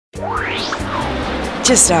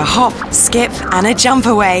Just a hop, skip and a jump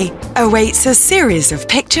away awaits a series of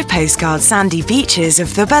picture postcard sandy beaches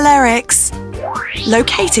of the Balearics.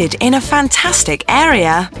 Located in a fantastic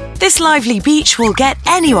area, this lively beach will get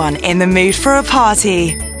anyone in the mood for a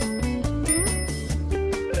party.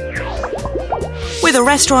 With a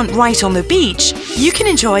restaurant right on the beach, you can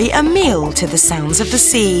enjoy a meal to the sounds of the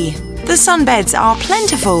sea. The sunbeds are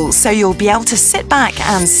plentiful, so you'll be able to sit back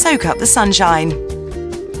and soak up the sunshine.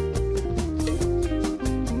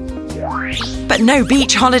 But no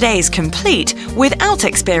beach holiday is complete without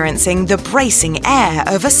experiencing the bracing air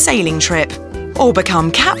of a sailing trip. Or become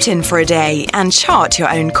captain for a day and chart your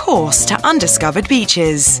own course to undiscovered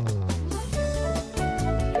beaches.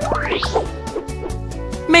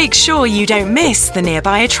 Make sure you don't miss the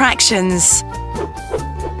nearby attractions.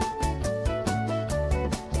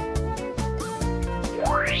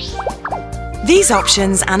 These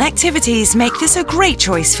options and activities make this a great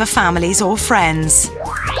choice for families or friends.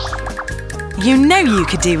 You know you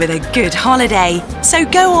could do with a good holiday, so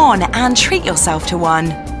go on and treat yourself to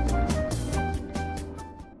one.